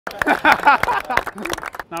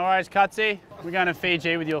No worries, Cutsy. We're going to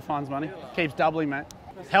Fiji with your funds money. Keeps doubling, mate.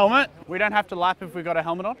 Helmet? We don't have to lap if we've got a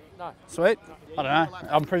helmet on? No. Sweet. I don't know.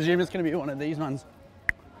 I'm presuming it's going to be one of these ones.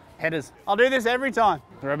 Headers. I'll do this every time.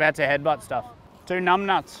 We're about to headbutt stuff. 2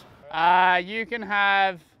 numbnuts. You can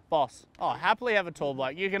have Boss. Oh, happily have a tall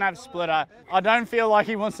bloke. You can have Splitter. I don't feel like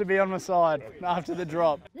he wants to be on my side after the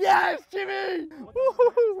drop. Yes, Jimmy!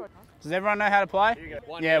 Woo-hoo. Does everyone know how to play?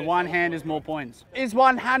 Yeah, one hand is more points. Is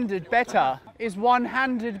one-handed better? Is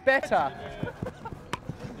one-handed better?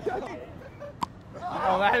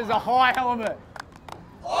 Oh, that is a high helmet.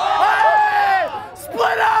 Hey!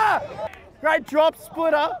 Splitter! Great drop,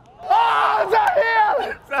 Splitter. Oh,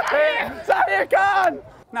 Zahir! Zahir! Zahir Khan!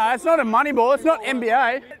 No, that's not a money ball. It's not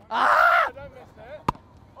NBA. Ah!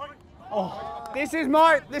 Oh, this is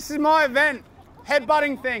my event.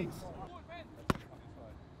 Headbutting things.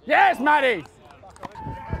 Yes, Matty!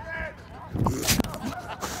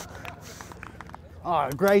 Oh, I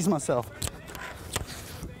grazed myself.